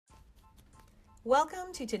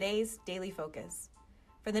Welcome to today's Daily Focus.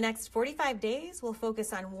 For the next 45 days, we'll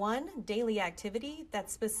focus on one daily activity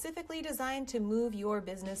that's specifically designed to move your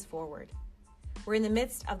business forward. We're in the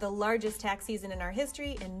midst of the largest tax season in our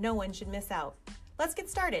history, and no one should miss out. Let's get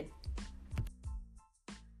started.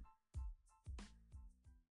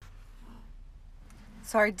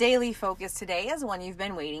 So our daily focus today is one you've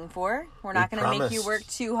been waiting for. We're not going to make you work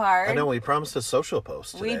too hard. I know, we promised a social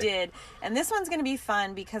post today. We did. And this one's going to be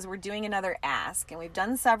fun because we're doing another ask. And we've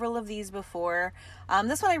done several of these before.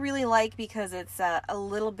 This one I really like because it's a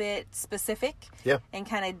little bit specific. Yeah. And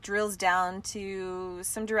kind of drills down to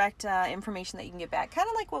some direct information that you can get back. Kind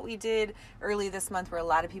of like what we did early this month where a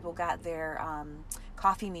lot of people got their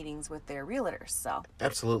coffee meetings with their realtors. So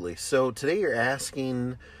Absolutely. So today you're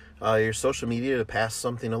asking your social media to pass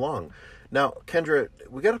something along. Now, Kendra,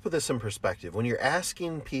 we got to put this in perspective. When you're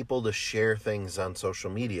asking people to share things on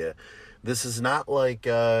social media, this is not like,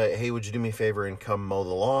 hey, would you do me a favor and come mow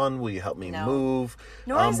the lawn? Will you help me move?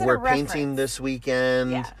 Nor is it we're a reference. painting this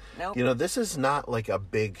weekend. Yeah. Nope. You know, this is not like a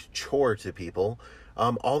big chore to people.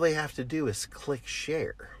 All they have to do is click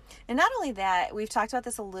share. And not only that, we've talked about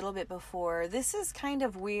this a little bit before. This is kind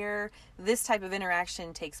of where this type of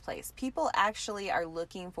interaction takes place. People actually are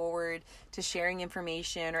looking forward to sharing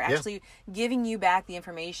information or actually giving you back the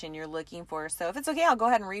information you're looking for. So if it's okay, I'll go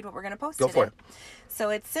ahead and read what we're going to post today. Go for it. So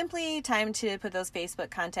it's simply time to put those Facebook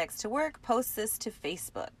contacts to work. Post this to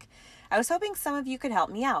Facebook. I was hoping some of you could help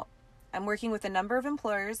me out. I'm working with a number of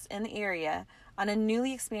employers in the area on a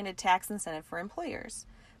newly expanded tax incentive for employers.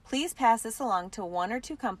 Please pass this along to one or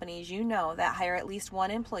two companies you know that hire at least one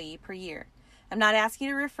employee per year. I'm not asking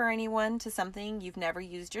you to refer anyone to something you've never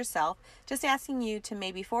used yourself, just asking you to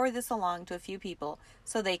maybe forward this along to a few people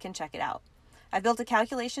so they can check it out. I've built a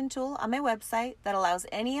calculation tool on my website that allows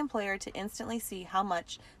any employer to instantly see how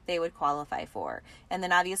much they would qualify for. And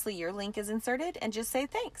then obviously your link is inserted and just say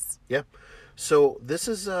thanks. Yep. So this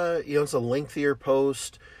is, it's a lengthier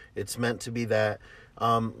post. It's meant to be that.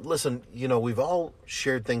 Listen, we've all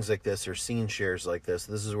shared things like this or seen shares like this.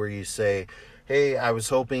 This is where you say, hey, I was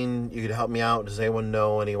hoping you could help me out. Does anyone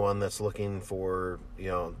know anyone that's looking for,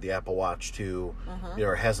 the Apple Watch 2,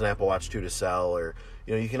 or has an Apple Watch 2 to sell? Or,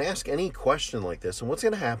 you can ask any question like this. And what's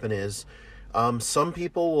going to happen is some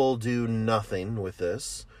people will do nothing with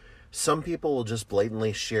this. Some people will just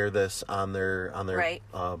blatantly share this on their right.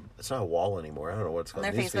 It's not a wall anymore. I don't know what it's called.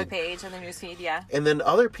 On their Facebook page, on their newsfeed, yeah. And then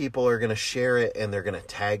other people are going to share it and they're going to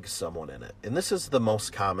tag someone in it. And this is the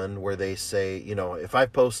most common where they say, if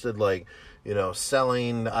I've posted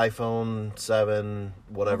selling iPhone 7,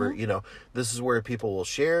 whatever, this is where people will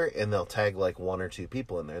share and they'll tag one or two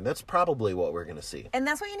people in there. And that's probably what we're going to see. And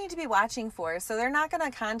that's what you need to be watching for. So they're not going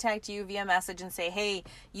to contact you via message and say, hey,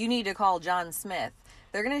 you need to call John Smith.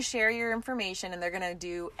 They're going to share your information and they're going to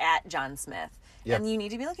do @John Smith. Yep. And you need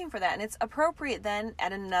to be looking for that. And it's appropriate then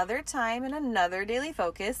at another time in another daily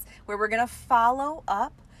focus where we're going to follow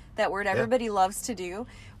up, that word everybody loves to do,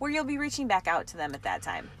 where you'll be reaching back out to them at that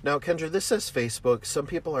time. Now, Kendra, this says Facebook. Some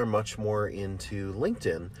people are much more into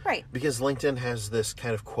LinkedIn. Right. Because LinkedIn has this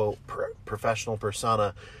kind of, quote, professional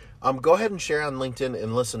persona. Go ahead and share on LinkedIn.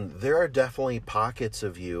 And listen, there are definitely pockets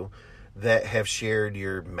of you that have shared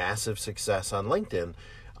your massive success on LinkedIn.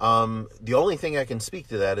 The only thing I can speak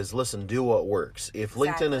to that is, listen, do what works. If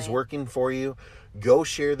LinkedIn is working for you, go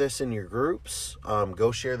share this in your groups.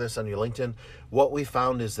 Go share this on your LinkedIn. What we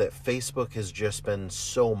found is that Facebook has just been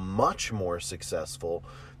so much more successful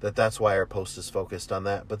that's why our post is focused on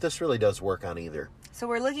that. But this really does work on either. So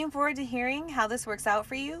we're looking forward to hearing how this works out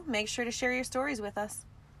for you. Make sure to share your stories with us.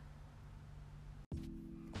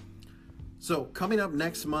 So coming up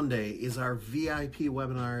next Monday is our VIP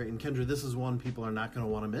webinar. And Kendra, this is one people are not going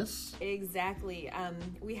to want to miss. Exactly.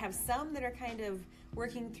 We have some that are kind of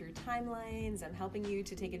working through timelines and helping you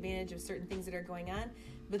to take advantage of certain things that are going on.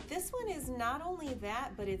 But this one is not only that,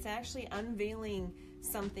 but it's actually unveiling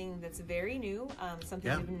something that's very new,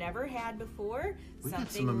 something we've never had before. We've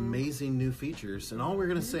got some amazing new features, and all we're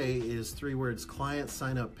going to say is 3 words: client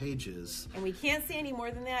sign-up pages. And we can't say any more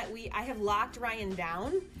than that. I have locked Ryan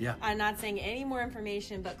down. Yeah. I'm not saying any more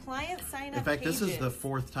information, but client sign-up In fact, pages. This is the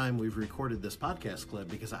 4th time we've recorded this podcast clip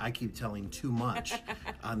because I keep telling too much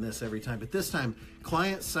on this every time. But this time,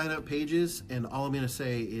 client sign-up pages, and all I'm going to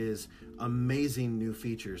say is amazing new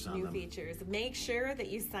features on them. New features. Make sure that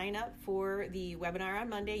you sign up for the webinar on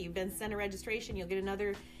Monday. You've been sent a registration. You'll get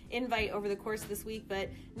another invite over the course of this week. But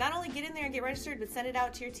not only get in there and get registered, but send it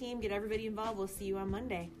out to your team. Get everybody involved. We'll see you on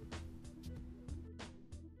Monday.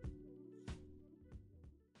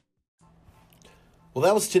 Well,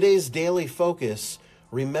 that was today's Daily Focus.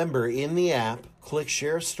 Remember, in the app, click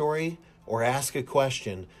Share a Story or Ask a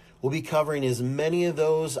Question. We'll be covering as many of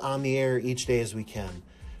those on the air each day as we can.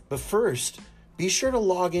 But first, be sure to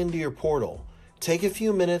log into your portal. Take a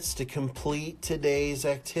few minutes to complete today's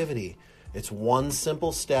activity. It's one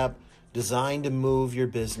simple step designed to move your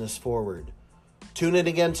business forward. Tune in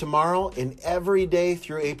again tomorrow and every day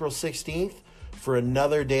through April 16th for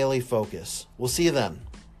another daily focus. We'll see you then.